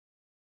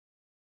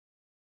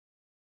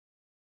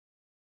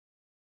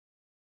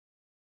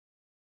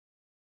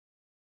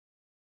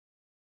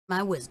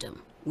my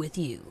wisdom with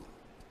you.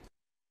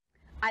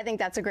 I think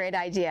that's a great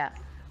idea.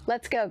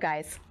 Let's go,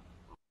 guys.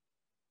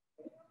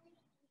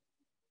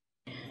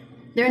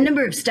 There are a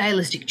number of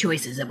stylistic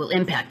choices that will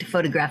impact a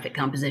photographic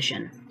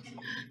composition.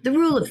 The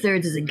rule of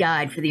thirds is a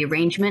guide for the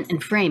arrangement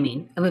and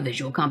framing of a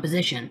visual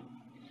composition.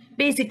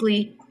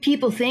 Basically,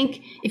 people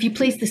think if you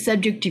place the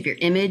subject of your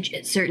image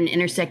at certain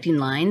intersecting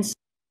lines,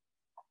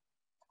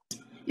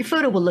 your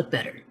photo will look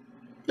better.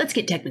 Let's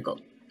get technical.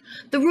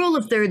 The rule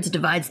of thirds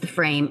divides the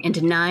frame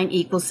into 9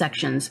 equal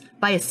sections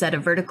by a set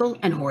of vertical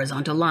and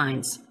horizontal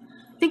lines.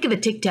 Think of a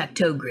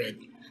tic-tac-toe grid.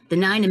 The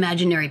 9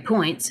 imaginary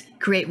points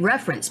create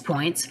reference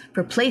points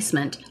for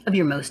placement of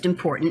your most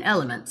important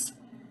elements.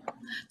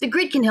 The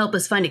grid can help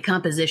us find a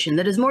composition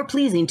that is more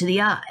pleasing to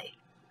the eye.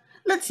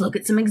 Let's look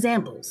at some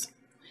examples.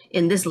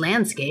 In this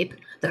landscape,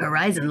 the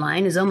horizon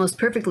line is almost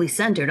perfectly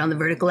centered on the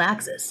vertical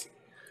axis.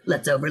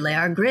 Let's overlay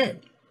our grid.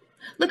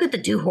 Look at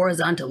the 2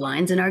 horizontal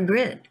lines in our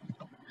grid.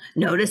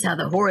 Notice how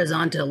the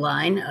horizontal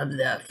line of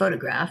the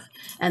photograph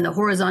and the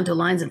horizontal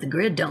lines of the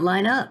grid don't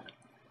line up.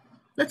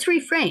 Let's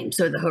reframe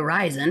so the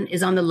horizon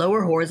is on the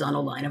lower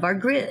horizontal line of our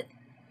grid.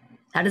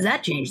 How does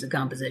that change the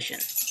composition?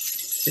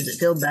 Does it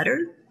feel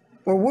better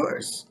or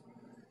worse?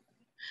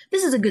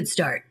 This is a good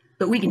start,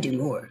 but we can do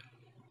more.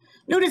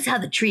 Notice how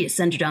the tree is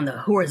centered on the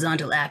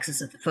horizontal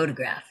axis of the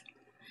photograph.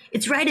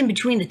 It's right in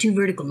between the 2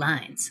 vertical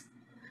lines.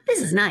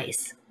 This is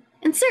nice,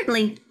 and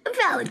certainly a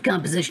valid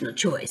compositional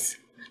choice.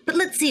 But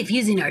let's see if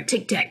using our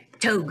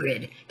tic-tac-toe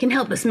grid can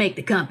help us make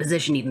the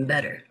composition even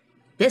better.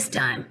 This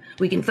time,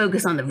 we can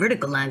focus on the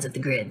vertical lines of the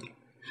grid.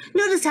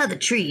 Notice how the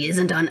tree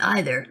isn't on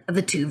either of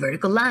the 2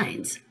 vertical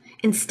lines.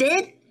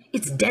 Instead,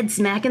 it's dead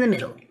smack in the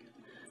middle.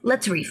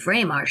 Let's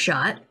reframe our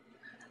shot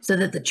so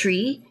that the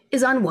tree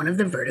is on one of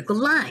the vertical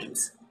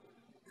lines.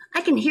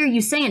 I can hear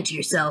you saying to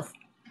yourself,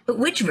 but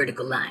which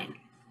vertical line?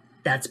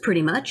 That's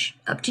pretty much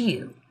up to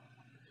you.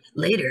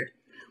 Later,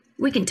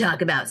 we can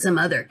talk about some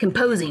other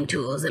composing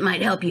tools that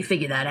might help you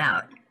figure that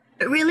out.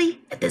 But really,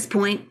 at this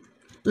point,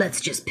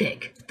 let's just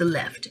pick the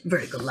left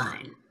vertical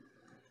line.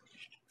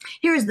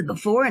 Here is the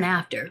before and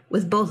after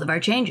with both of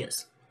our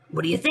changes.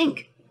 What do you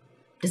think?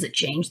 Does it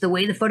change the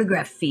way the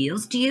photograph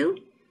feels to you?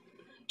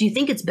 Do you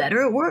think it's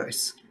better or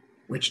worse?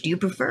 Which do you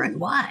prefer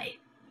and why?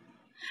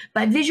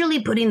 By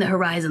visually putting the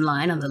horizon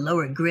line on the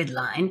lower grid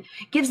line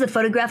gives the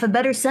photograph a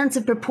better sense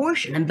of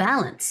proportion and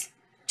balance,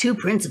 2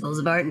 principles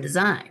of art and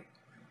design.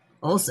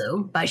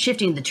 Also, by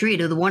shifting the tree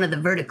to one of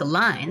the vertical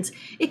lines,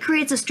 it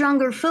creates a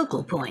stronger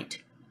focal point.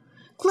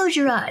 Close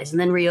your eyes and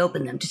then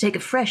reopen them to take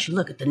a fresh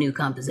look at the new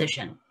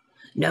composition.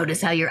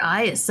 Notice how your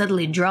eye is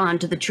subtly drawn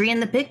to the tree in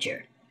the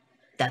picture.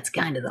 That's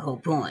kind of the whole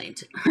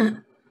point.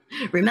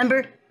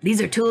 Remember,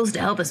 these are tools to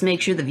help us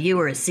make sure the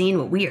viewer is seeing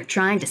what we are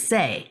trying to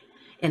say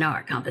in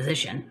our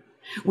composition.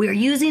 We are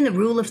using the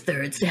rule of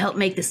thirds to help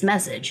make this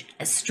message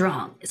as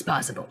strong as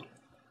possible.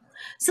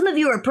 Some of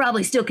you are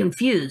probably still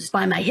confused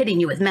by my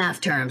hitting you with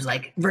math terms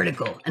like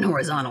vertical and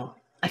horizontal.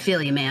 I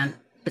feel you, man,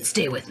 but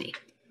stay with me.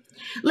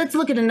 Let's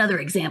look at another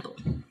example.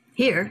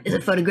 Here is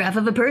a photograph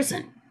of a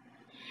person.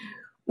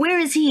 Where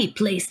is he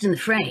placed in the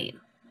frame?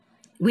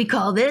 We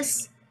call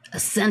this a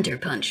center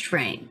punched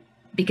frame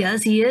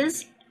because he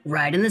is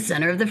right in the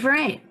center of the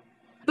frame.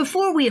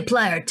 Before we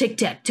apply our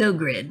tic-tac-toe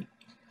grid,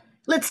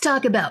 let's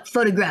talk about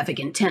photographic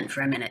intent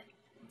for a minute.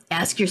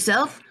 Ask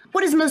yourself,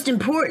 what is most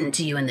important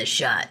to you in this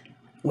shot?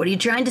 What are you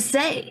trying to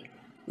say?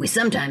 We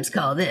sometimes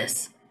call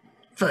this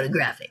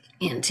photographic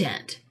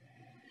intent.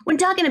 When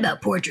talking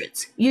about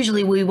portraits,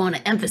 usually we want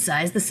to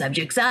emphasize the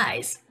subject's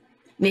eyes.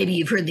 Maybe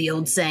you've heard the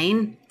old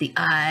saying, the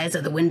eyes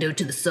are the window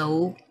to the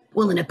soul.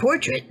 Well, in a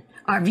portrait,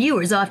 our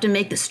viewers often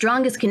make the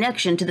strongest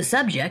connection to the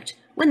subject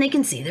when they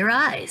can see their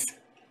eyes.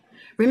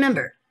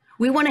 Remember,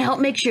 we want to help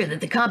make sure that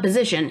the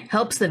composition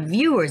helps the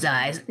viewer's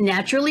eyes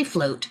naturally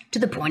float to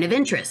the point of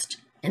interest.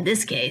 In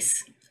this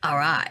case,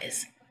 our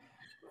eyes.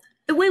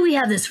 The way we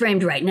have this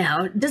framed right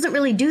now doesn't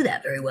really do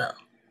that very well.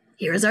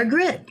 Here is our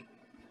grid.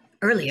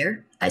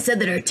 Earlier, I said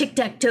that our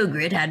tic-tac-toe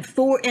grid had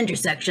 4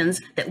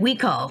 intersections that we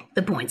call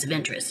the points of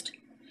interest.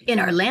 In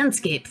our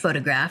landscape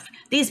photograph,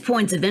 these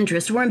points of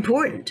interest were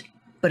important,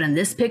 but in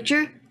this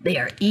picture, they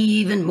are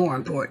even more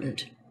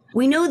important.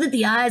 We know that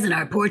the eyes in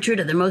our portrait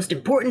are the most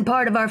important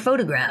part of our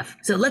photograph,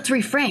 so let's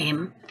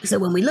reframe so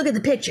when we look at the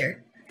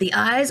picture, the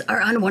eyes are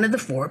on one of the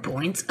 4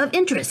 points of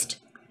interest.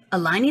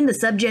 Aligning the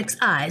subject's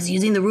eyes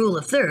using the rule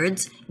of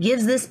thirds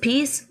gives this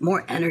piece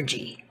more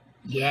energy.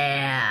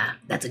 Yeah,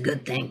 that's a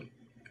good thing.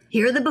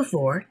 Here are the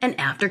before and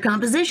after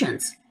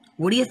compositions.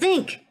 What do you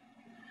think?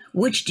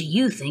 Which do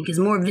you think is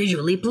more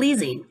visually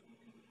pleasing?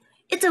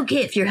 It's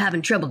okay if you're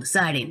having trouble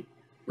deciding,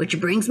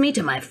 which brings me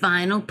to my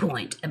final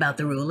point about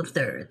the rule of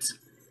thirds.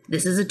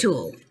 This is a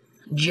tool.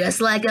 Just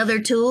like other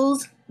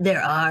tools,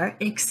 there are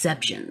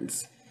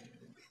exceptions.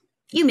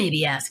 You may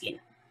be asking,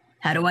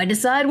 how do I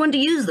decide when to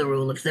use the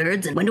rule of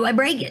thirds and when do I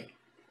break it?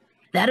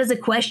 That is a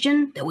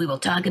question that we will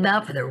talk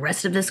about for the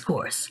rest of this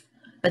course.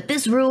 But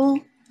this rule,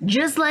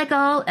 just like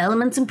all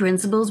elements and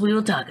principles we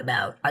will talk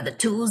about, are the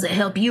tools that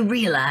help you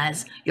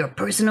realize your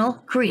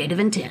personal creative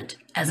intent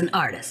as an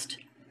artist.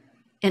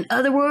 In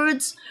other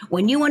words,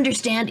 when you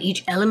understand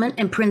each element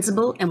and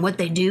principle and what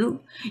they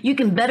do, you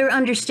can better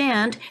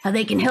understand how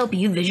they can help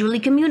you visually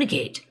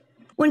communicate.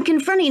 When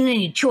confronting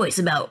any choice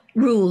about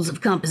rules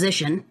of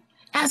composition,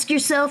 ask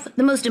yourself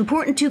the most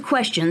important two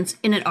questions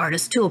in an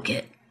artist's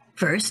toolkit.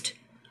 First,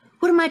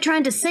 what am I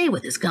trying to say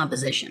with this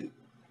composition?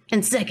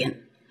 And second,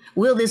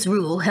 will this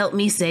rule help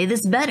me say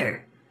this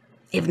better?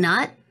 If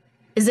not,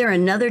 is there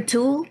another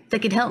tool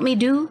that could help me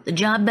do the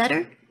job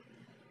better?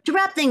 To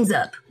wrap things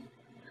up,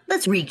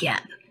 let's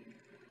recap.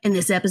 In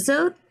this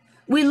episode,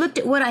 we looked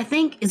at what I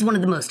think is one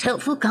of the most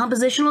helpful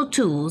compositional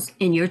tools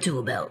in your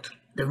tool belt,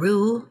 the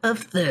rule of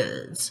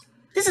thirds.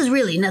 This is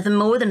really nothing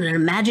more than an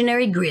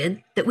imaginary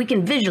grid that we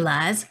can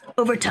visualize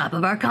over top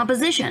of our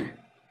composition.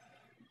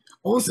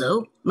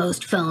 Also,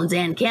 most phones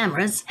and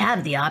cameras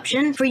have the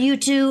option for you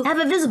to have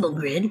a visible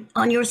grid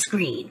on your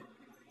screen.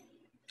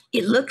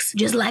 It looks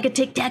just like a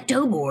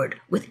tic-tac-toe board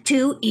with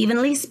two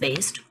evenly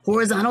spaced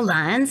horizontal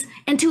lines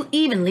and two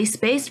evenly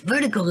spaced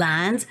vertical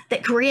lines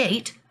that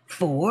create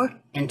 4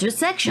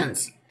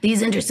 intersections.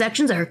 These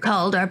intersections are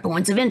called our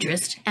points of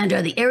interest and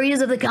are the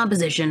areas of the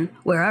composition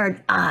where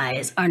our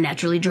eyes are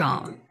naturally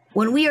drawn.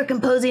 When we are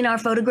composing our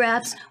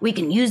photographs, we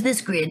can use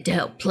this grid to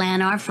help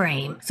plan our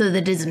frame so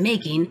that it is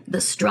making the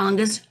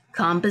strongest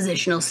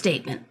compositional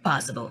statement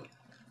possible.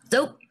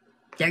 So,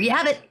 there you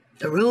have it,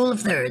 the rule of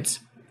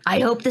thirds. I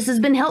hope this has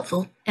been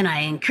helpful, and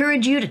I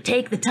encourage you to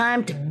take the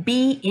time to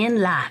be in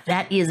life.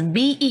 That is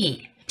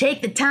B-E.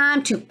 Take the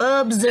time to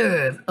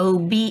observe,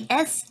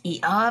 O-B-S-E-R-V-E,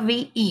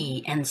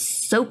 and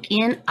soak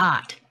in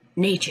art,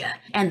 nature,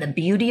 and the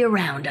beauty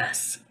around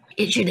us.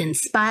 It should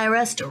inspire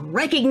us to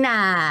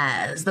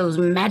recognize those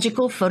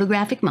magical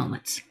photographic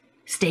moments.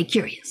 Stay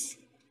curious.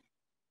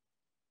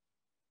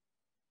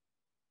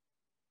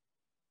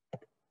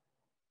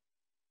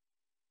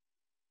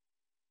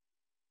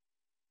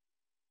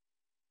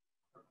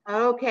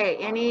 Okay,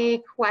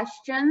 any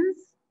questions?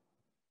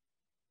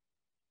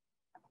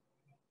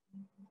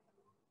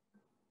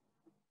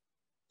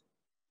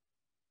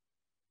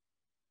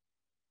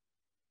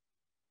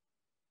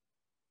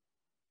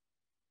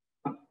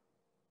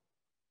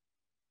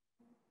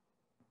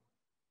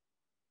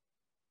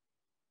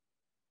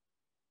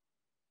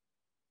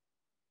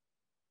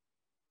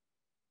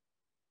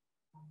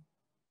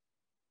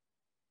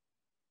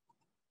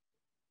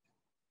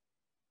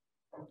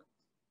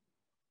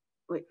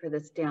 Wait for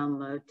this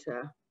download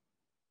to.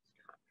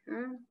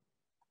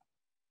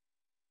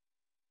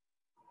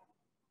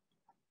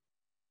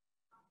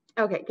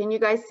 Okay, can you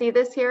guys see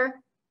this here?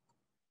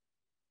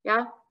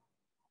 Yeah?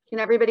 Can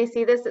everybody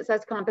see this? It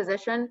says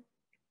composition.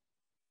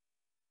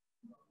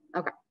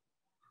 Okay.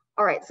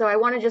 All right, so I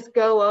want to just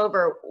go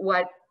over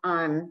what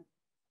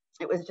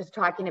it was just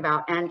talking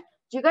about. And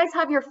do you guys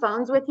have your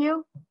phones with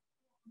you?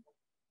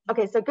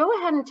 Okay, so go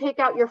ahead and take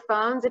out your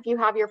phones if you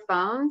have your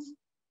phones.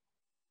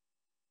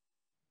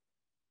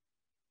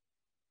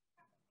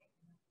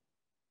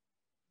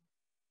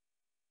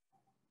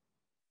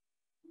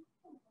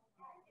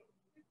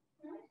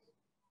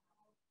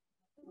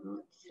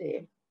 Let's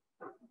see.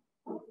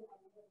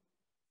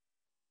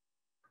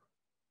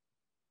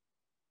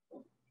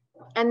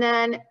 And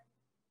then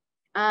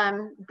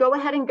go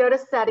ahead and go to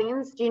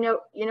settings. Do you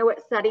know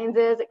what settings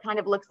is? It kind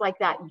of looks like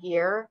that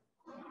gear.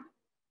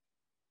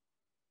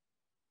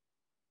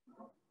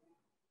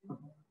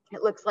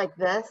 It looks like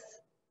this.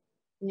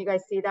 Can you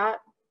guys see that?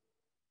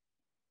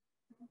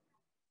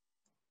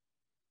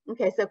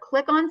 Okay, so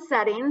click on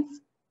settings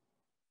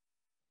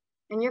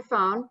in your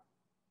phone.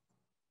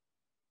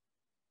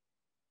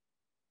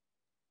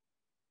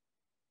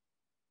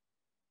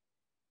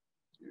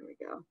 There we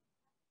go.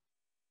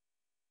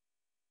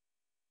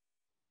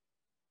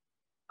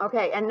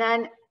 Okay, and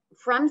then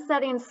from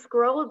settings,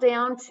 scroll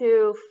down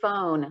to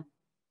phone,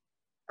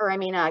 or I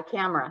mean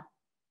camera.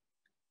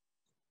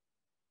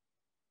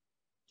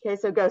 Okay,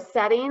 so go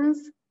settings,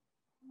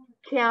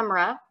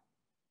 camera,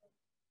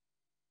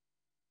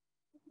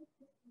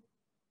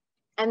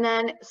 and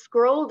then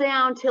scroll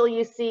down till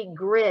you see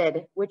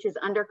grid, which is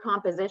under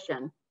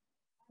composition,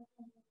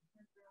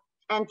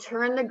 and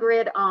turn the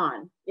grid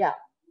on. Yeah.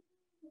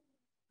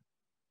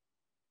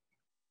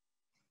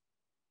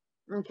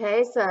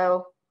 Okay,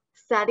 so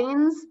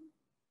settings,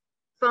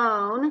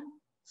 phone,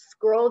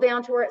 scroll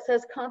down to where it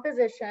says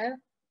composition,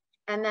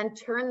 and then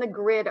turn the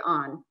grid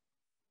on.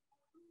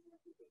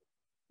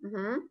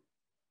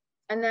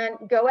 And then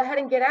go ahead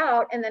and get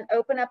out and then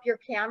open up your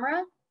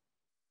camera.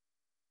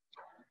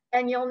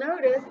 And you'll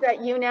notice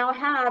that you now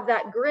have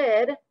that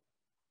grid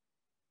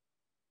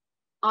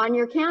on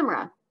your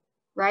camera,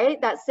 right?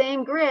 That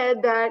same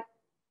grid that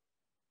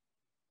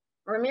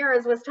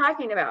Ramirez was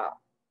talking about,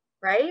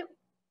 right?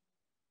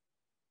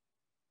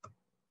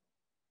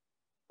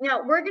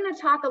 Now, we're going to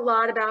talk a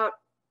lot about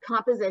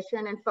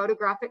composition and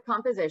photographic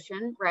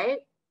composition, right?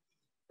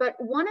 But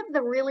one of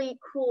the really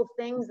cool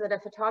things that a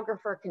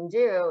photographer can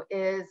do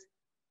is,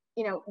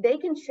 you know, they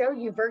can show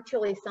you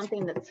virtually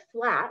something that's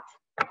flat,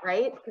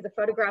 right? Because a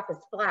photograph is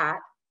flat,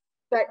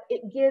 but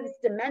it gives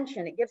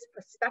dimension, it gives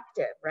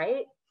perspective,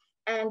 right?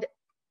 And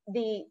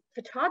the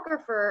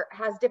photographer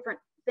has different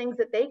things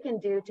that they can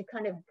do to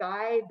kind of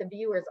guide the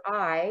viewer's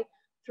eye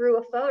through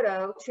a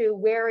photo to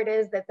where it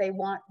is that they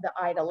want the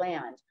eye to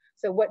land.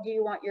 So what do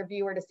you want your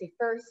viewer to see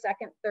first,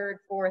 second, third,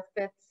 fourth,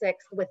 fifth,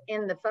 sixth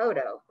within the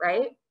photo,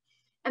 right?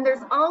 And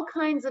there's all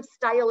kinds of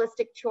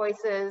stylistic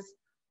choices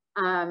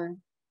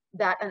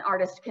that an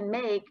artist can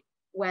make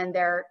when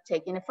they're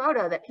taking a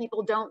photo that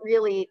people don't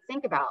really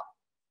think about,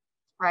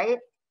 right?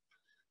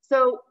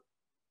 So,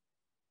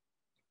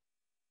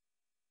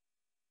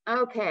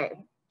 okay,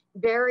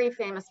 very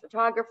famous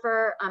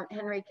photographer,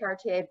 Henri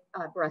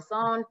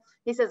Cartier-Bresson.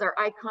 He says, our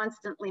eye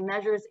constantly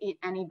measures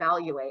and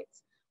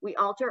evaluates. We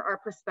alter our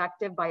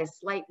perspective by a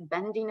slight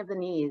bending of the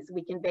knees.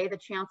 We convey the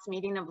chance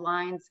meeting of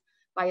lines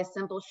by a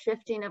simple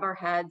shifting of our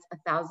heads a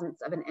thousandth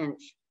of an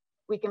inch.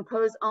 We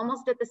compose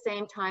almost at the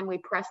same time we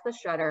press the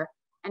shutter,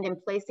 and in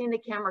placing the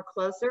camera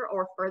closer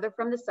or further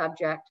from the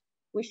subject,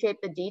 we shape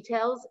the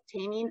details,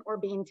 taming or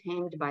being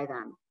tamed by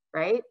them,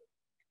 right?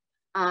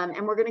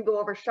 And we're gonna go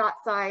over shot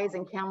size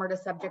and camera to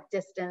subject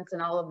distance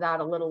and all of that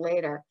a little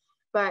later.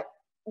 But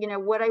you know,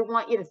 what I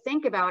want you to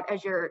think about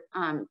as you're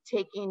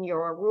taking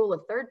your rule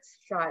of thirds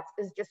shots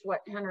is just what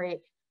Henri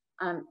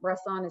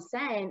Bresson is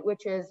saying,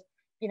 which is,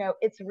 you know,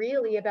 it's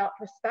really about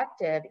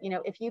perspective. You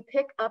know, if you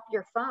pick up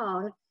your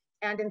phone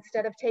and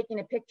instead of taking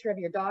a picture of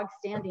your dog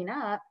standing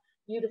up,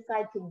 you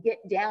decide to get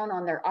down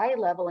on their eye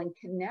level and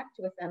connect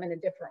with them in a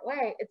different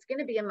way, it's going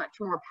to be a much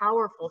more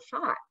powerful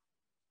shot.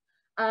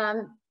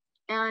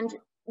 And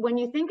when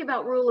you think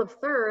about rule of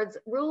thirds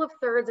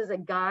is a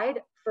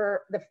guide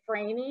for the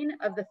framing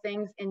of the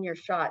things in your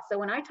shot. So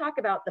when I talk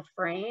about the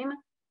frame,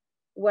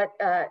 what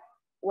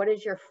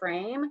is your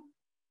frame?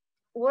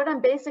 What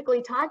I'm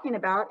basically talking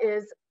about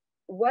is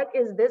what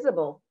is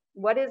visible?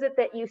 What is it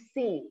that you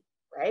see,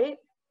 right?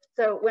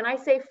 So when I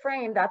say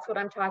frame, that's what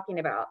I'm talking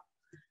about.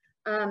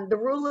 The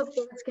rule of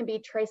thirds can be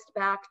traced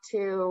back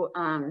to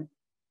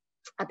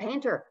a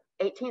painter,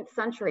 18th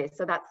century.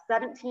 So that's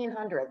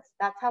 1700s.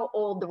 That's how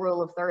old the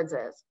rule of thirds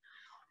is.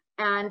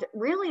 And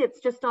really,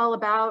 it's just all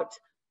about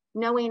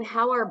knowing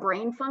how our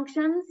brain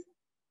functions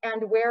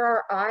and where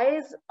our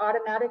eyes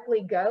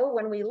automatically go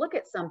when we look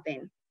at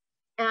something.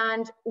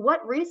 And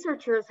what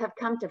researchers have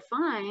come to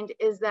find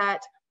is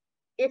that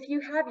if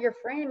you have your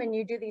frame and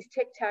you do these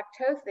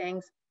tic-tac-toe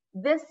things,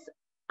 this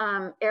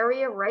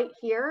area right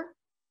here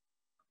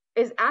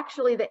is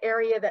actually the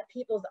area that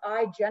people's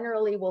eye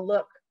generally will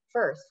look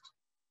first,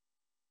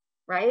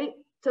 right?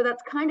 So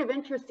that's kind of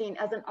interesting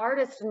as an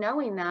artist,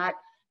 knowing that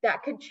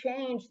could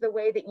change the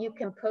way that you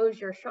compose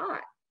your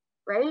shot,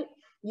 right?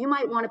 You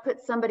might want to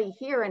put somebody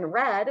here in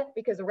red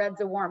because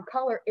red's a warm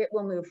color. It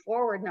will move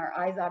forward and our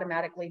eye's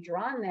automatically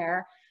drawn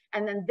there.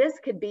 And then this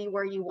could be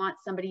where you want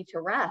somebody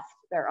to rest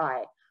their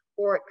eye.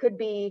 Or it could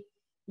be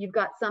you've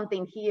got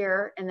something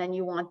here and then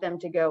you want them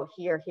to go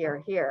here,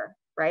 here, here,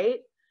 right?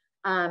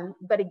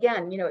 But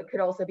again, you know, it could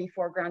also be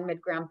foreground,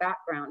 midground,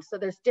 background. So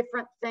there's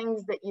different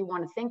things that you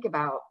want to think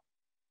about.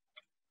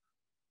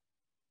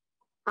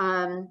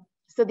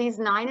 So these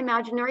 9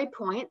 imaginary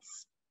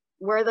points,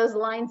 where those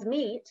lines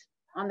meet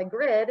on the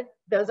grid,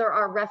 those are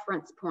our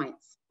reference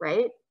points,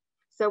 right?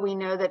 So we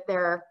know that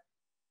they're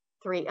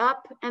 3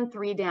 up and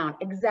 3 down,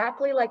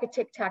 exactly like a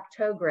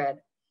tic-tac-toe grid.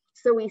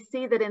 So we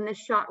see that in this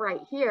shot right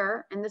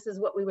here, and this is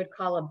what we would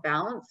call a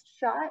balanced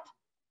shot.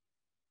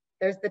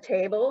 There's the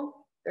table,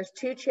 there's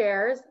 2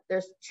 chairs,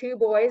 there's 2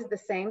 boys the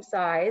same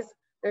size,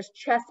 there's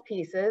chess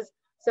pieces.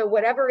 So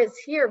whatever is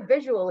here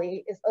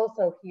visually is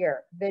also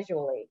here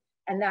visually,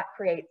 and that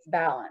creates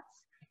balance.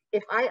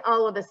 If I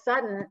all of a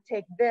sudden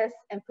take this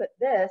and put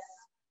this,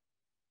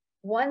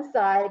 one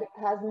side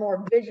has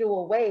more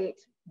visual weight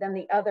than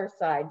the other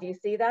side. Do you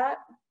see that?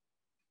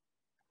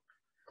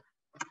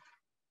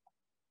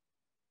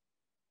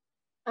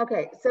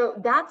 Okay, so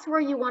that's where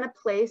you want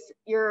to place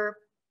your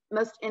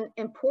most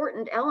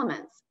important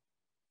elements,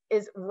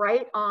 is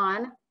right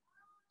on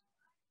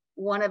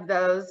one of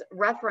those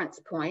reference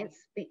points,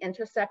 the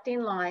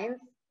intersecting lines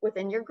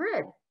within your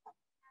grid.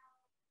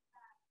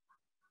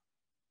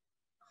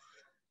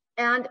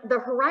 And the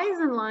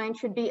horizon line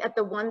should be at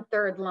the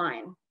 1/3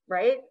 line,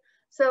 right?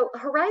 So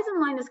horizon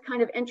line is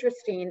kind of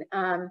interesting.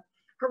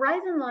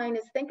 Horizon line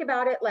is, think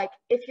about it like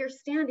if you're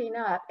standing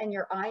up and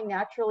your eye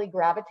naturally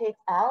gravitates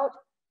out,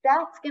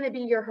 that's going to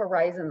be your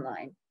horizon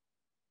line,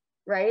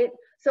 right?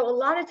 So a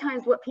lot of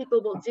times what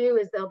people will do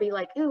is they'll be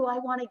like, ooh, I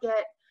want to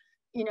get,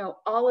 you know,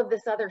 all of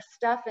this other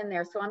stuff in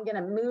there, so I'm going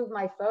to move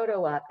my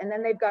photo up. And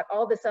then they've got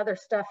all this other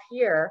stuff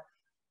here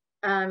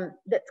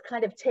that's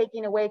kind of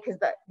taking away because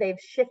they've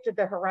shifted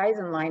the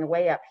horizon line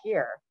way up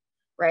here,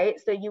 right?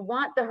 So you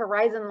want the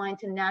horizon line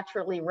to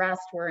naturally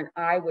rest where an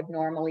eye would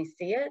normally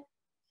see it,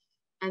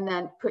 and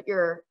then put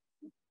your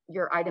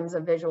items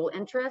of visual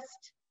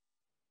interest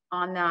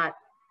on that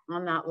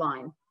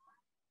line.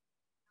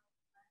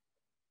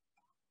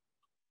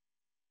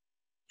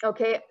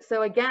 Okay,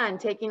 so again,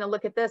 taking a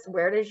look at this,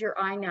 where does your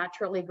eye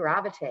naturally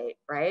gravitate,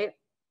 right?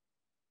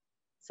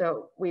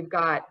 So we've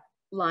got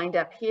lined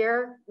up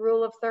here,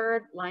 rule of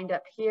third, lined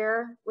up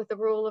here with the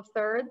rule of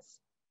thirds.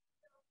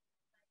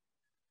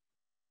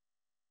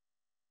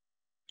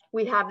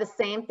 We have the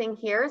same thing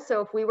here.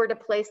 So if we were to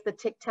place the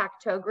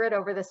tic-tac-toe grid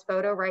over this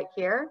photo right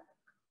here,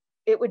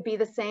 it would be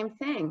the same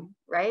thing,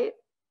 right?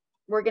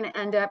 We're going to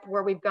end up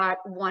where we've got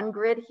one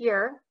grid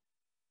here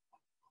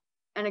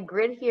and a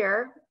grid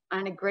here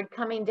and a grid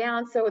coming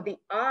down. So the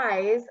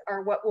eyes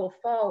are what will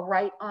fall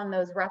right on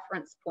those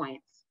reference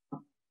points.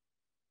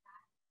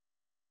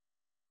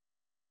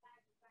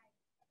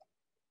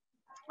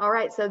 All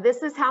right, so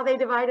this is how they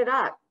divide it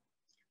up.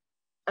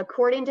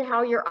 According to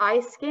how your eye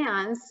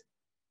scans,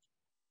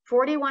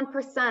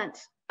 41%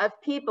 of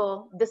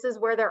people, this is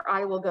where their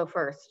eye will go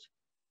first.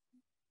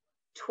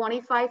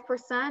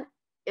 25%,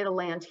 it'll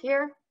land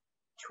here,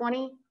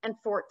 20 and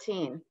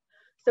 14.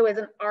 So as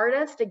an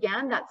artist,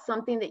 again, that's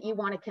something that you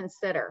want to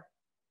consider,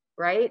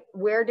 right?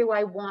 Where do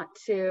I want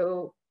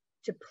to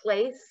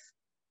place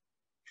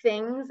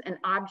things and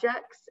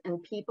objects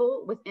and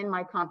people within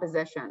my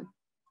composition?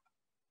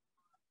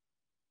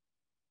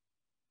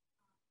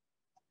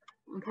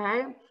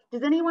 Okay,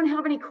 does anyone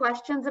have any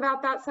questions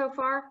about that so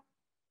far?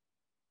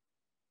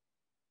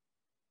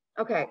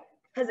 Okay,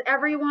 has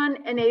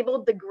everyone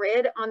enabled the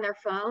grid on their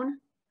phone?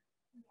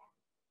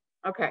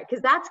 Okay,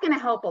 because that's going to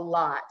help a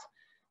lot.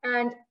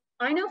 And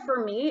I know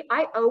for me,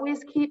 I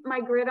always keep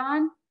my grid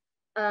on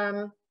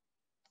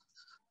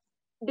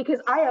because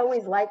I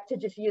always like to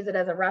just use it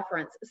as a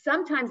reference.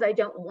 Sometimes I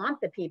don't want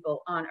the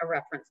people on a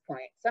reference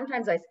point.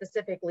 Sometimes I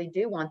specifically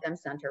do want them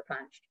center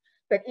punched.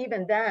 But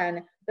even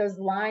then, those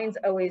lines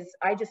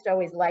I just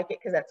always like it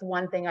because that's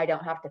one thing I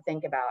don't have to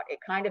think about. It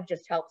kind of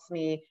just helps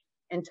me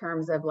in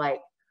terms of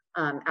like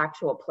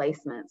actual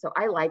placement. So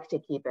I like to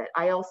keep it.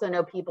 I also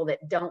know people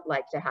that don't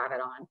like to have it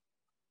on.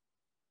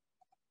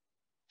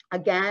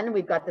 Again,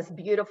 we've got this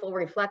beautiful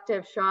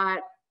reflective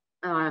shot,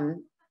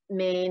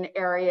 main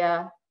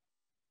area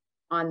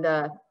on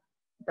the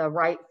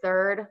right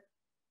third.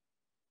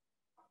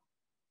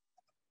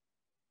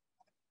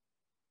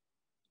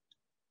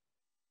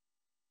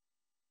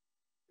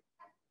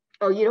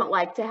 Oh, you don't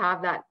like to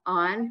have that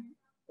on,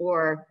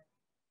 or?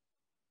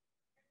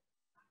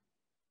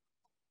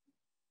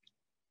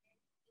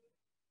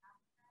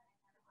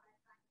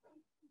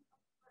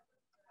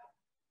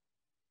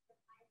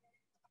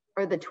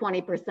 Or the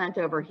 20%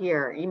 over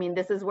here. You mean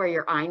this is where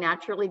your eye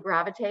naturally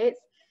gravitates?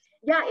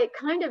 Yeah, it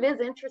kind of is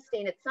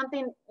interesting. It's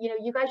something, you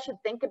know, you guys should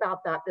think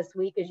about that this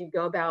week as you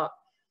go about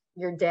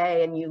your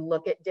day and you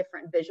look at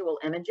different visual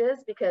images,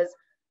 because,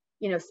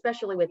 you know,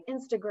 especially with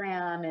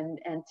Instagram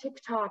and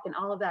TikTok and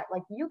all of that,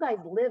 like you guys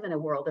live in a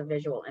world of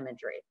visual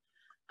imagery.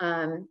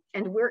 And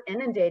we're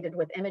inundated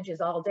with images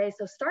all day.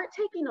 So start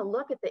taking a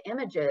look at the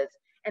images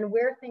and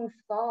where things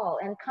fall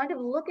and kind of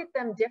look at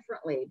them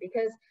differently,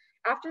 because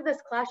after this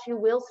class, you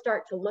will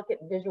start to look at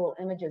visual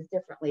images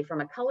differently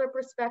from a color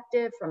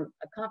perspective, from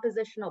a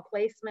compositional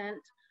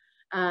placement.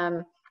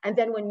 And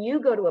then when you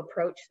go to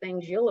approach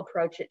things, you'll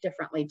approach it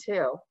differently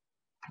too.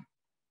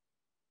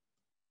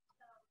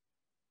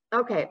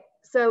 Okay,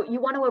 so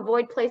you want to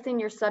avoid placing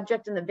your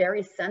subject in the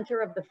very center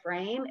of the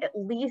frame, at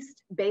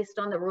least based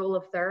on the rule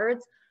of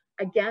thirds.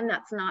 Again,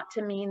 that's not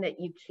to mean that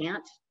you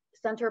can't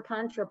center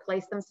punch or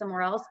place them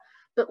somewhere else,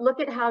 but look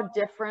at how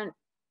different,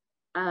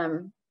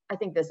 I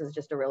think this is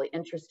just a really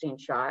interesting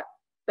shot.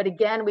 But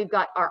again, we've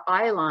got our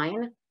eye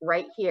line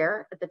right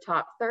here at the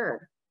top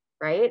third,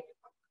 right?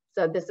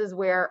 So this is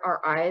where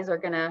our eyes are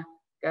gonna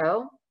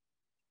go.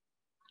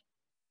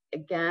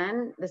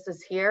 Again, this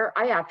is here.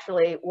 I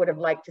actually would have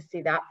liked to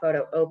see that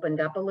photo opened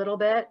up a little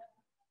bit.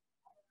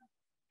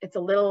 It's a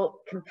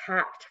little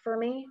compact for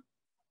me.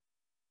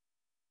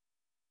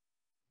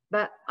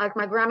 But like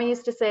my grandma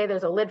used to say,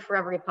 there's a lid for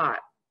every pot.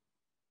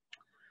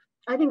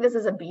 I think this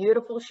is a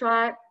beautiful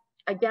shot.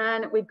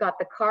 Again, we've got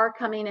the car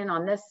coming in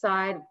on this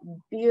side,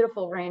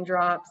 beautiful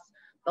raindrops,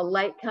 the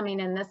light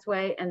coming in this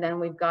way, and then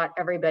we've got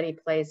everybody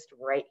placed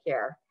right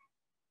here,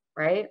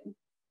 right?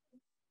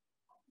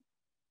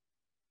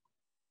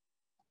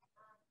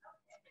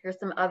 Here's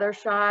some other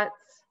shots.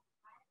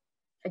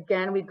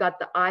 Again, we've got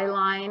the eye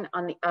line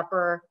on the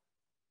upper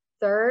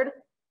third.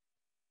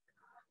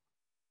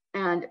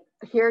 And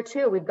here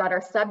too, we've got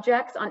our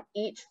subjects on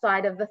each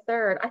side of the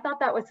third. I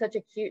thought that was such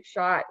a cute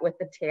shot with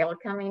the tail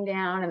coming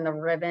down and the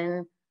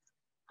ribbon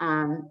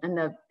and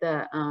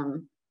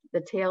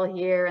the tail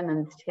here and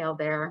then the tail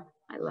there.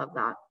 I love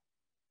that.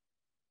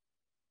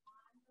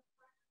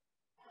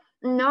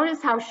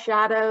 Notice how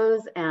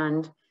shadows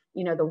and,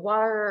 you know, the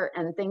water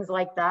and things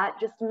like that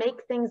just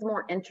make things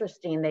more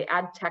interesting. They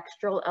add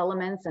textural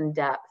elements and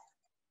depth.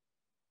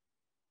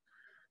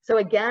 So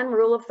again,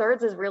 rule of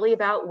thirds is really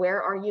about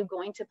where are you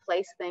going to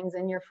place things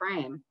in your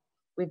frame.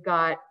 We've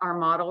got our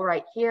model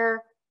right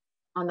here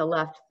on the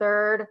left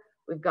third.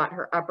 We've got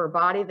her upper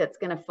body that's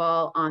going to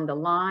fall on the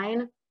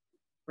line,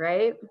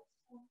 right?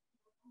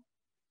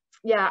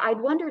 Yeah,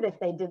 I'd wondered if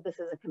they did this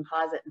as a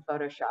composite in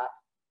Photoshop.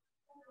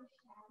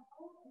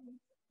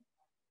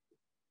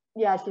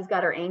 Yeah, she's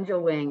got her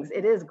angel wings.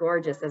 It is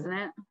gorgeous, isn't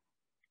it?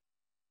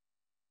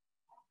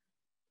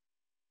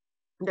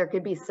 There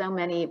could be so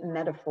many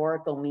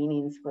metaphorical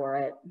meanings for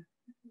it.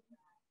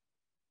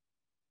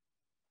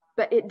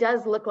 but it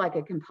does look like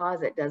a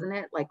composite, doesn't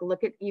it? Like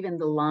look at even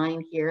the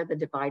line here, the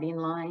dividing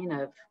line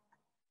of,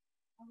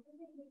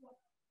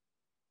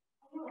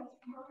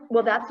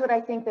 well, that's what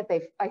I think that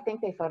I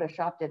think they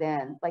photoshopped it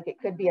in. Like it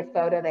could be a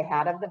photo they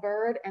had of the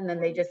bird and then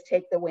they just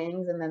take the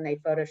wings and then they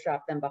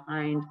Photoshop them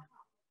behind.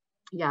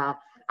 Yeah,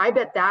 I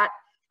bet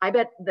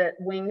the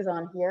wings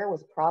on here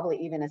was probably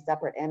even a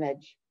separate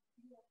image.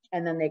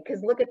 And then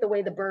because look at the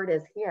way the bird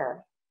is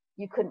here.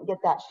 You couldn't get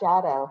that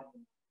shadow.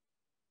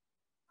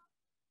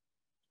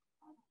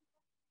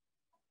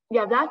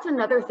 Yeah, that's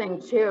another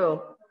thing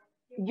too.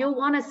 You'll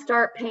want to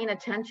start paying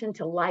attention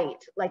to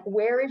light. Like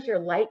where is your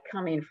light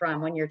coming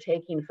from when you're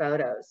taking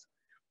photos?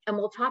 And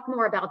we'll talk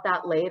more about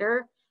that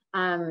later.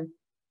 And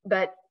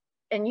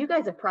you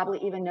guys have probably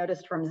even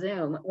noticed from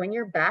Zoom, when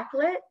you're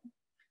backlit,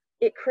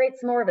 it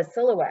creates more of a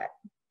silhouette,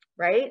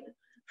 right?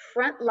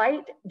 Front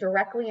light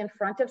directly in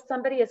front of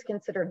somebody is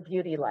considered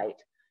beauty light.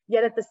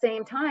 Yet at the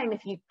same time,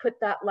 if you put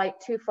that light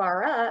too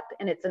far up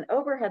and it's an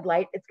overhead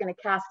light, it's going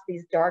to cast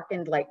these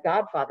darkened like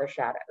Godfather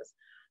shadows.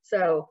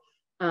 So,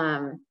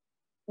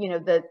 you know,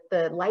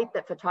 the light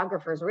that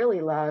photographers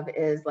really love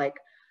is like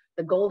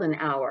the golden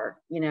hour,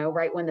 you know,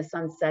 right when the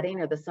sun's setting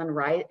or the sun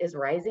is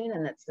rising,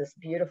 and it's this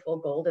beautiful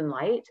golden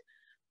light.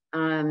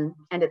 And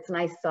it's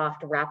nice,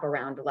 soft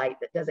wraparound light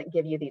that doesn't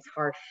give you these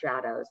harsh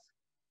shadows.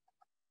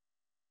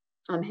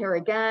 Here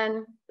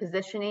again,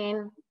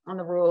 positioning on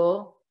the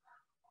rule.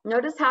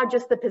 Notice how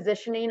just the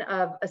positioning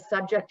of a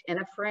subject in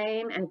a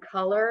frame and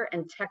color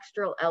and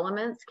textural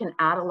elements can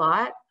add a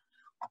lot.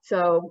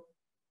 So,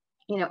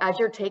 you know, as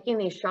you're taking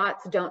these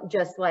shots, don't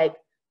just like,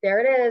 there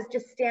it is,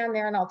 just stand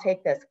there and I'll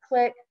take this,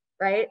 click,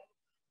 right?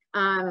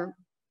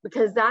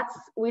 Because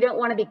we don't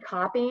want to be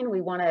copying.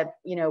 We want to,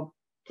 you know,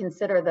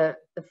 consider the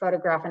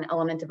photograph an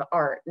element of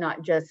art,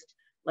 not just,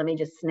 let me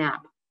just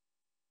snap.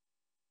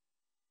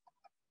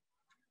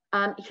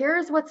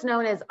 Here's what's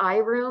known as eye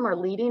room or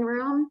leading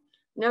room.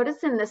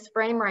 Notice in this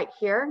frame right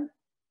here,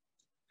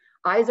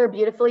 eyes are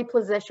beautifully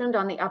positioned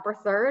on the upper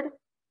third,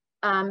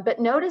 but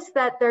notice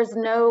that there's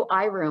no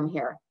eye room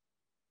here,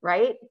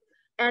 right?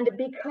 And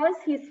because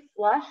he's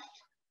flushed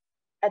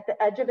at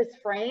the edge of his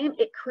frame,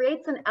 it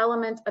creates an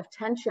element of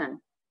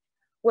tension.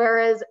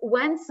 Whereas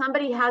when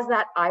somebody has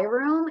that eye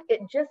room,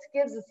 it just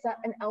gives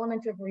an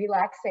element of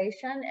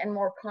relaxation and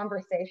more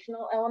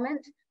conversational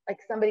element, like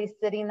somebody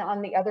sitting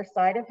on the other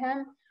side of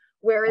him.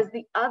 Whereas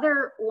the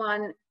other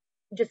one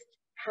just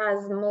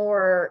has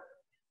more,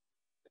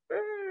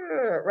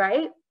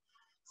 right?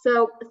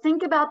 So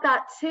think about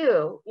that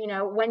too. You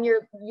know, when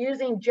you're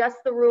using just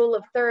the rule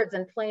of thirds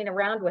and playing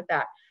around with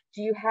that,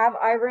 do you have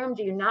eye room?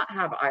 Do you not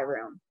have eye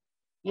room?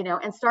 You know,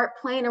 and start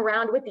playing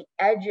around with the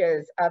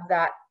edges of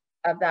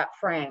that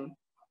frame.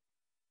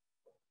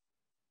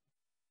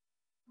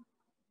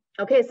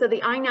 Okay, so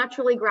the eye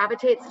naturally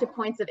gravitates to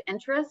points of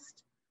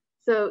interest.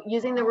 So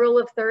using the rule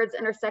of thirds,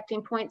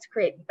 intersecting points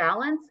create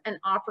balance and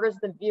offers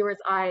the viewer's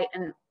eye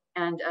and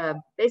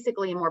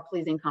basically a more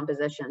pleasing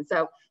composition.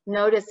 So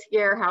notice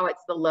here how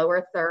it's the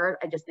lower third.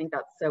 I just think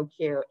that's so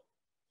cute.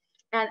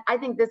 And I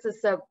think this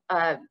is so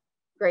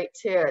great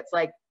too. It's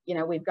like, you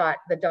know, we've got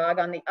the dog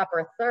on the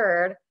upper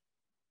third,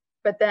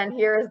 but then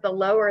here's the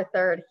lower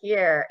third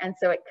here. And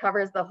so it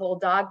covers the whole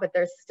dog, but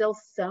there's still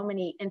so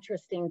many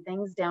interesting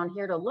things down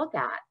here to look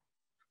at,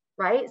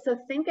 right? So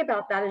think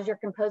about that as you're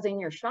composing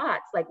your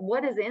shots. Like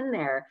what is in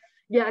there?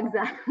 Yeah,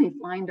 exactly.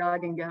 Flying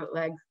dog and goat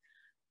legs.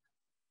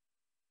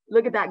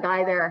 Look at that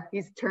guy there.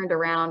 He's turned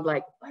around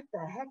like, what the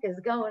heck is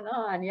going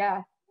on?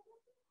 Yeah.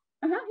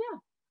 Yeah.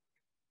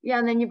 Yeah,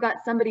 and then you've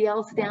got somebody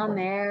else down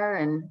there.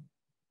 And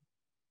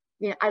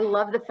you know, I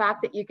love the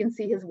fact that you can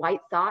see his white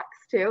socks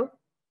too.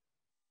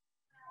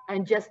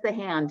 And just the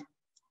hand.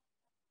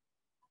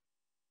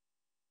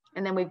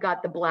 And then we've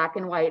got the black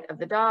and white of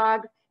the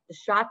dog. The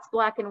shot's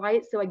black and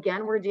white. So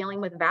again, we're dealing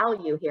with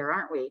value here,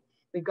 aren't we?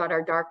 We've got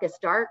our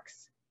darkest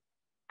darks.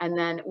 And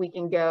then we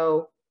can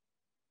go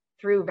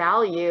through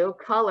value,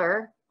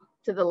 color,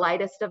 to the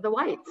lightest of the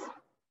whites,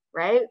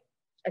 right?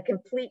 A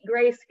complete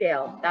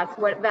grayscale. That's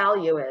what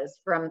value is.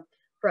 From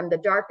the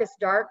darkest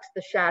darks,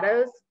 the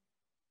shadows.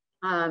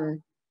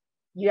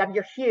 You have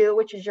your hue,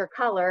 which is your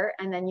color,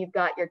 and then you've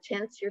got your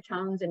tints, your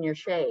tones, and your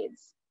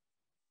shades.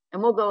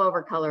 And we'll go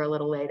over color a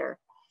little later.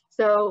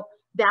 So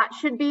that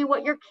should be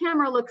what your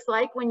camera looks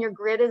like when your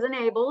grid is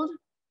enabled.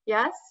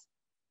 Yes?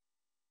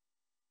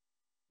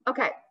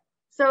 Okay,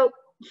 so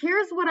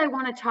here's what I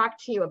want to talk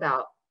to you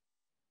about.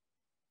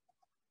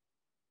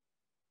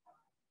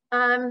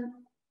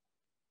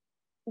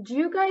 Do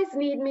you guys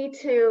need me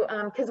to,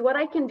 because what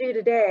I can do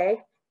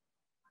today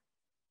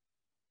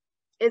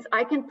is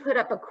I can put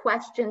up a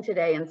question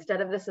today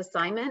instead of this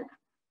assignment.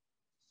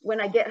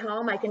 When I get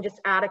home, I can just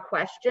add a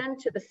question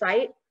to the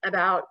site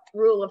about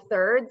rule of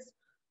thirds,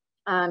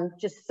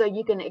 just so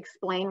you can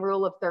explain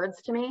rule of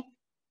thirds to me.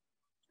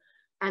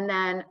 And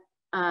then,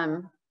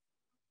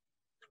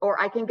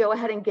 or I can go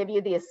ahead and give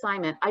you the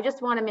assignment. I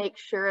just want to make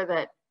sure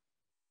that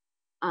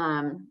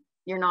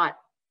you're not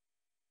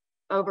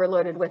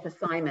overloaded with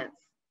assignments.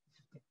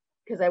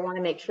 because I want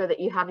to make sure that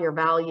you have your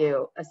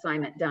value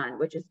assignment done,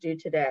 which is due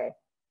today.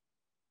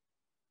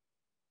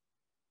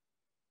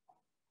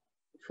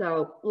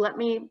 So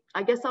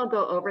I guess I'll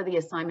go over the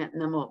assignment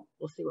and then we'll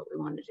see what we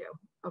want to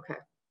do. Okay.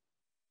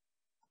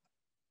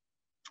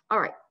 All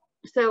right,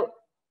 so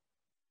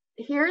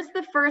here's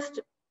the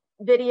first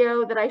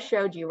video that I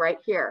showed you right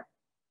here,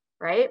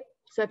 right?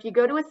 So if you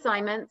go to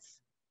assignments,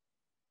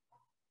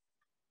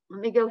 let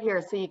me go here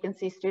so you can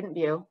see student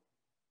view.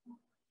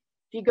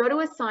 If you go to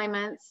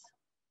assignments,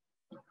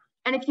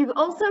 and if you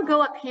also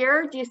go up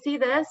here, do you see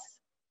this?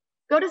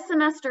 Go to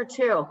semester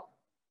 2.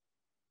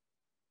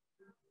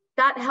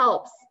 That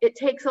helps. It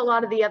takes a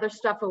lot of the other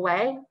stuff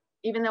away,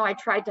 even though I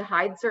tried to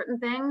hide certain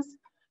things.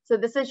 So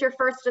this is your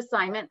first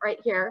assignment right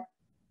here.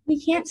 We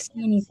can't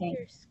see anything.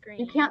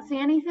 You can't see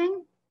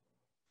anything?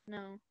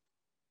 No.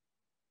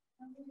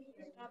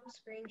 Stop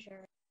screen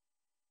share.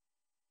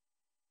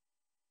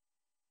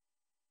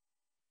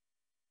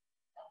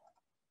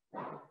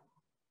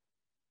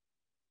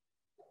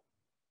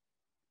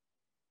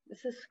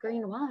 This is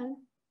screen 1,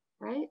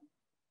 right?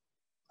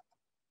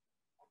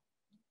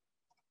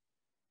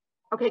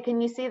 Okay, can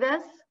you see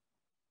this?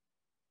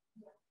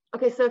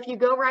 Okay, so if you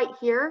go right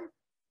here,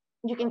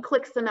 you can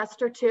click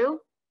semester 2.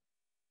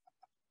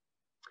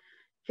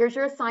 Here's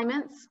your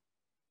assignments.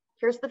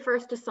 Here's the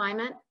first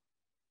assignment.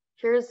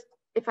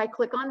 If I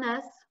click on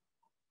this,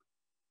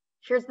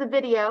 here's the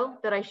video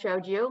that I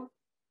showed you.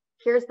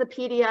 Here's the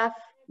PDF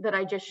that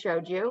I just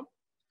showed you.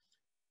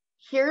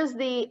 Here's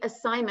the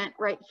assignment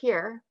right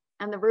here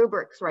and the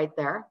rubrics right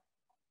there.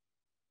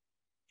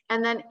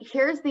 And then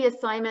here's the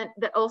assignment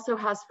that also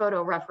has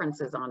photo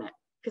references on it,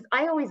 because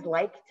I always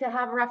like to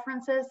have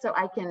references so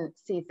I can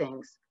see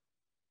things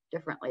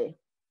differently.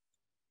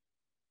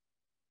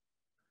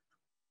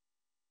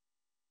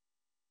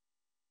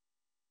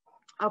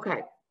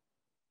 Okay,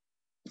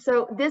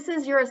 so this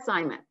is your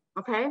assignment,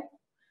 okay?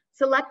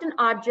 Select an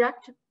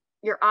object.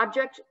 Your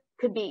object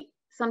could be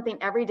something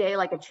everyday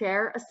like a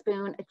chair, a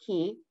spoon, a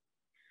key.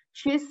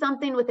 Choose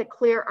something with a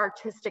clear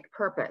artistic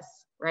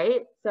purpose,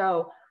 right?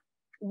 So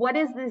what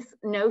is this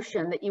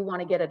notion that you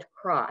want to get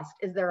across?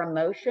 Is there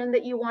emotion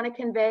that you want to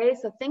convey?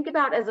 So think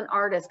about, as an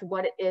artist,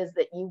 what it is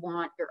that you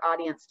want your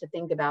audience to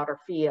think about or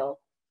feel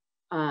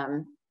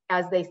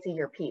as they see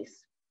your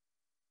piece.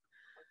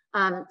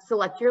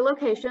 Select your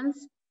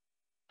locations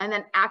and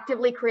then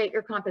actively create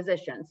your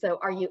composition. So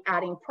are you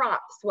adding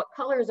props? What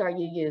colors are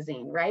you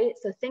using, right?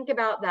 So think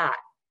about that.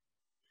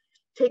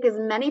 Take as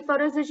many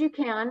photos as you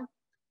can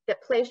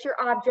that place your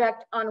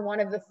object on one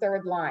of the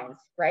third lines,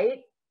 right?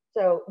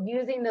 So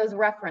using those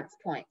reference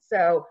points.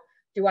 So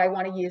do I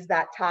want to use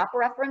that top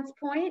reference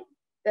point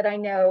that I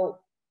know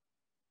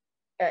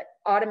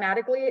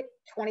automatically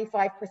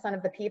 25%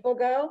 of the people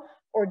go,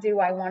 or do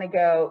I want to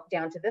go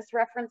down to this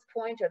reference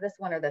point or this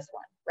one or this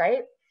one,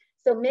 right?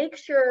 So make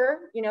sure,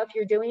 you know,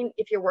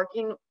 if you're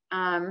working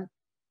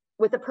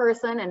with a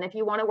person, and if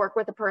you want to work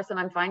with a person,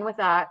 I'm fine with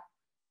that,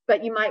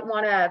 but you might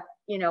want to,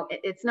 you know,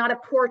 it's not a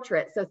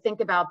portrait, so think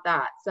about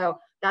that. So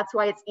that's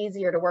why it's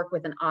easier to work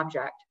with an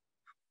object.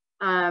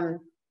 And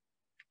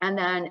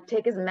then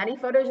take as many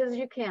photos as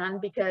you can,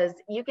 because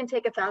you can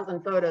take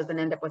 1,000 photos and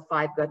end up with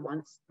 5 good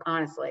ones,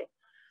 honestly.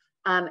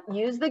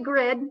 Use the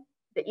grid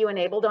that you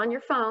enabled on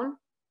your phone.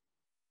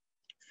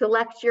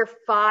 Select your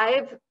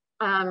 5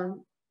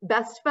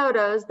 best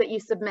photos that you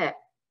submit.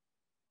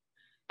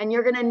 And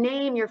you're gonna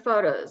name your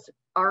photos,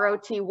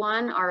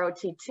 ROT1,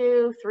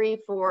 ROT2,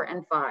 3, 4,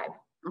 and 5,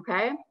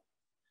 okay?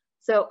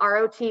 So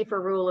ROT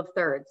for rule of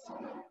thirds.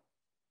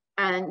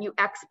 And you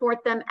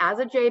export them as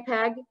a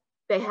JPEG.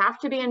 They have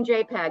to be in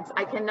JPEGs.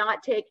 I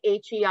cannot take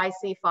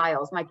HEIC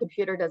files. My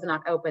computer does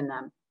not open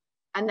them.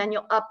 And then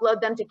you'll upload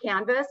them to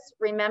Canvas.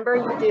 Remember,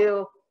 you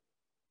do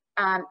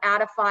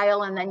add a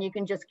file, and then you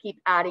can just keep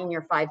adding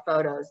your 5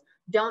 photos.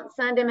 Don't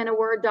send them in a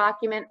Word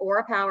document or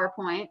a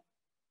PowerPoint.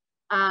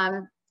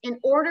 In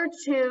order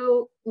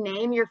to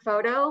name your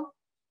photo,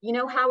 you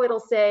know how it'll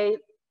say,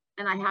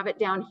 and I have it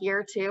down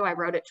here too, I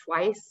wrote it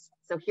twice.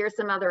 So here's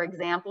some other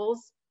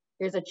examples.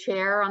 Here's a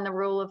chair on the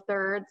rule of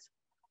thirds.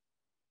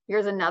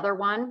 Here's another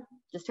one,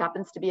 just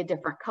happens to be a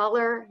different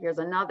color. Here's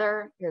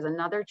another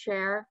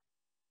chair.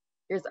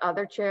 Here's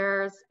other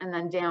chairs. And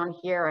then down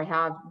here I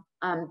have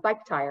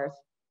bike tires,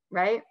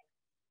 right?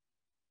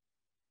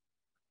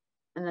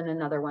 And then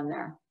another one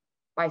there,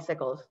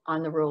 bicycles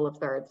on the rule of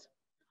thirds.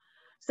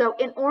 So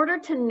in order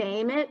to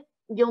name it,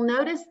 you'll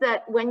notice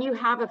that when you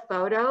have a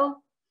photo,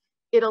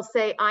 it'll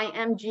say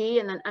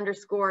IMG and then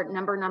underscore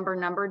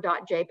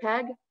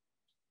number.jpg.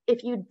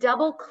 If you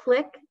double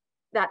click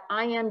that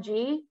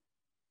IMG,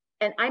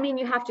 and I mean,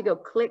 you have to go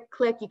click,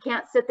 click. You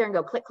can't sit there and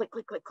go click, click,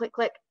 click, click, click,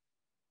 click.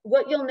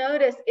 What you'll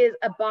notice is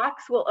a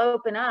box will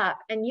open up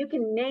and you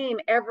can name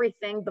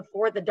everything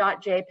before the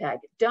 .jpg.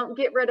 Don't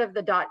get rid of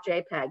the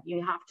 .jpg.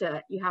 You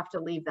have to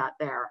leave that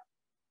there.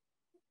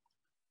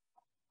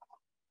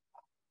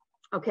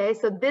 Okay,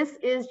 so this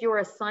is your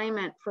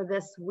assignment for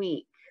this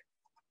week.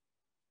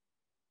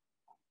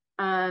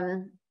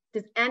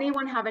 Does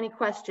anyone have any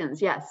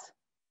questions? Yes.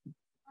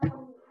 Do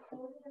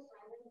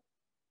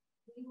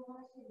you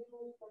want us to do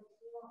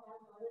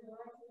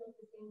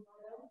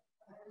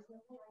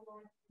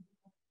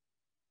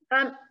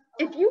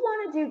If you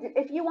want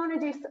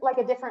to do like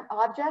a different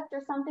object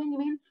or something, you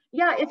mean?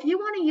 Yeah, if you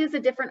want to use a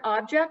different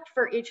object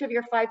for each of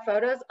your 5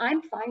 photos,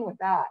 I'm fine with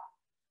that.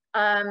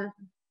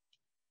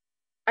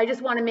 I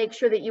just want to make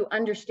sure that you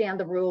understand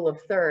the rule of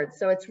thirds.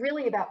 So it's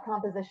really about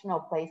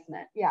compositional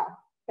placement. Yeah,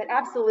 but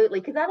absolutely,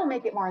 because that'll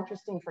make it more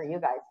interesting for you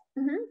guys.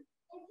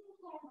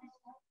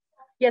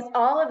 Yes,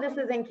 all of this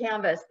is in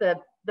Canvas.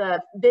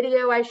 The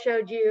video I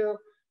showed you,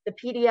 the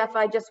PDF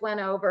I just went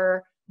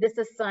over, this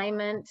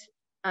assignment,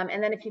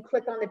 and then if you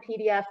click on the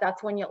PDF,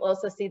 that's when you'll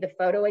also see the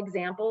photo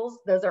examples.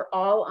 Those are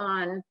all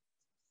on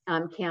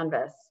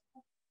Canvas.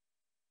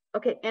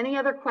 Okay, any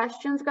other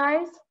questions,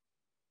 guys?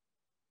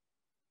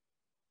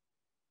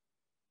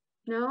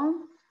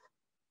 No?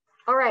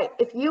 All right,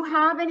 if you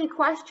have any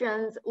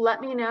questions,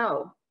 let me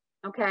know,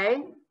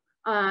 okay?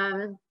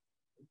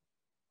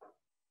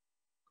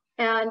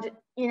 And,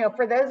 you know,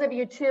 for those of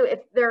you too,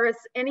 if there is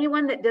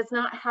anyone that does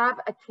not have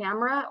a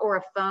camera or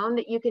a phone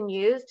that you can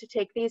use to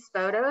take these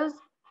photos,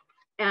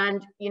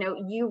 and, you know,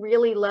 you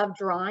really love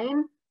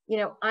drawing, you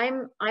know,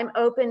 I'm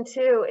open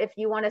to, if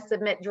you want to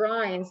submit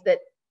drawings that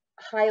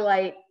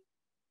highlight,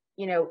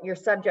 you know, your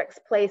subject's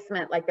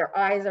placement, like their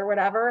eyes or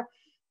whatever,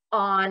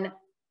 on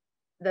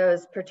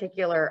those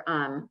particular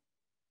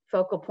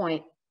focal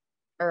point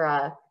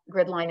or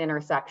grid line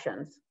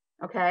intersections,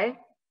 okay?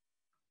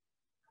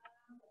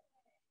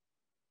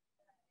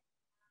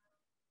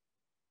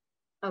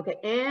 Okay,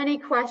 any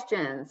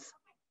questions?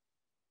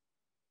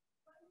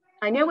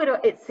 I know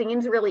it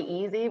seems really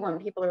easy when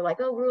people are like,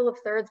 oh, rule of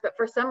thirds, but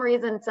for some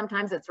reason,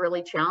 sometimes it's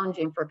really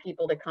challenging for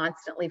people to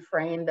constantly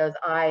frame those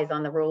eyes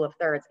on the rule of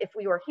thirds. If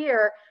we were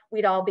here,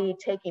 we'd all be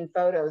taking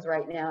photos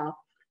right now,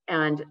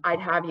 and I'd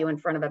have you in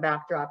front of a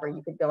backdrop, or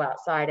you could go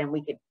outside and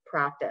we could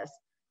practice.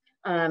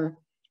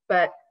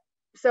 But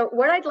so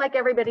what I'd like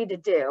everybody to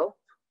do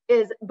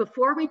is,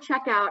 before we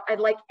check out, I'd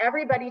like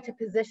everybody to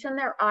position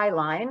their eye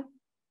line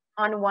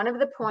on one of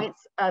the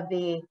points of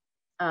the,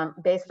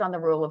 based on the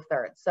rule of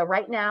thirds. So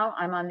right now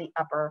I'm on the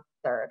upper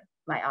third,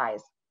 my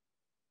eyes.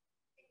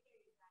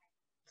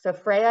 So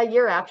Freya,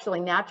 you're actually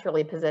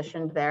naturally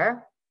positioned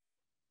there.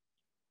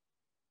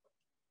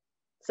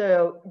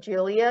 So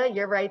Julia,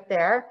 you're right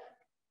there.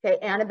 Okay,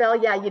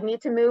 Annabelle, yeah, you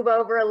need to move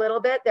over a little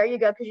bit. There you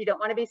go, because you don't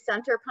want to be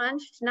center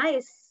punched.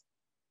 Nice.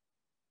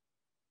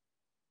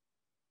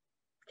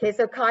 Okay,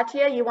 so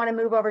Katya, you want to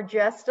move over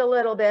just a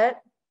little bit.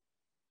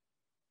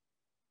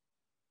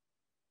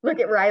 Look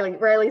at Riley.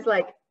 Riley's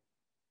like,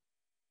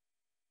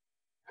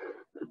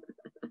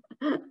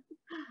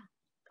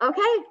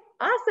 okay,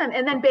 awesome.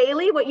 And then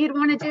Bailey, what you'd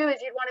want to do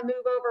is you'd want to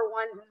move over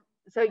one.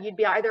 So you'd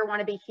be either want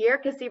to be here,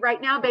 because see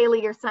right now,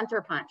 Bailey, you're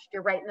center punched.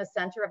 You're right in the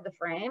center of the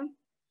frame.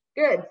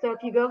 Good. So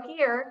if you go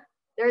here,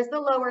 there's the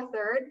lower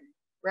third,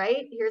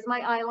 right? Here's my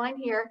eye line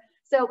here.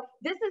 So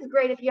this is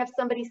great if you have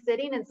somebody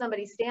sitting and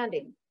somebody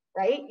standing,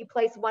 right? You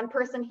place one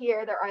person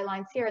here, their eye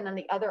line's here, and then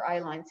the other eye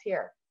line's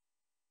here.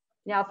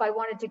 Now, if I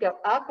wanted to go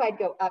up, I'd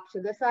go up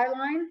to this eye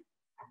line,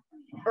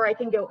 or I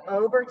can go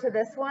over to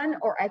this one,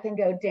 or I can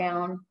go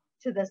down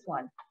to this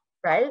one,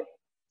 right?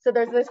 So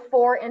there's those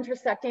 4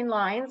 intersecting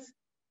lines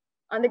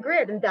on the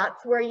grid, and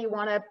that's where you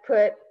want to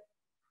put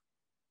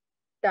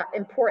that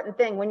important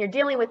thing. When you're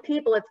dealing with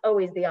people, it's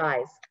always the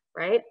eyes,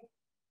 right?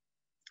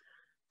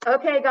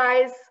 Okay,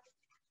 guys.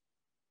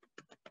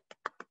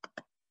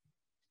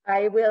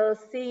 I will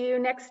see you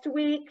next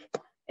week.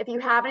 If you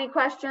have any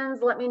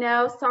questions, let me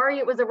know. Sorry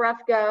it was a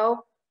rough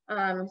go.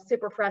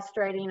 Super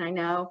frustrating, I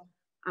know.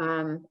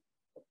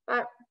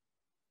 But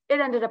it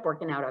ended up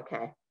working out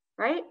okay,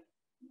 right?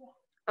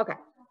 Okay.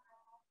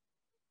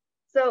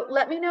 So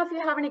let me know if you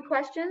have any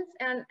questions,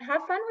 and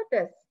have fun with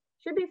this.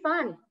 Should be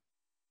fun.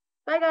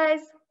 Bye,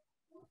 guys.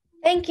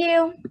 Thank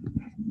you.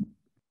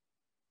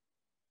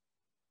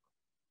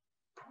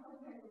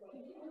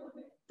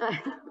 I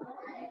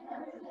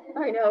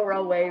know, we're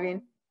all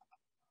waving.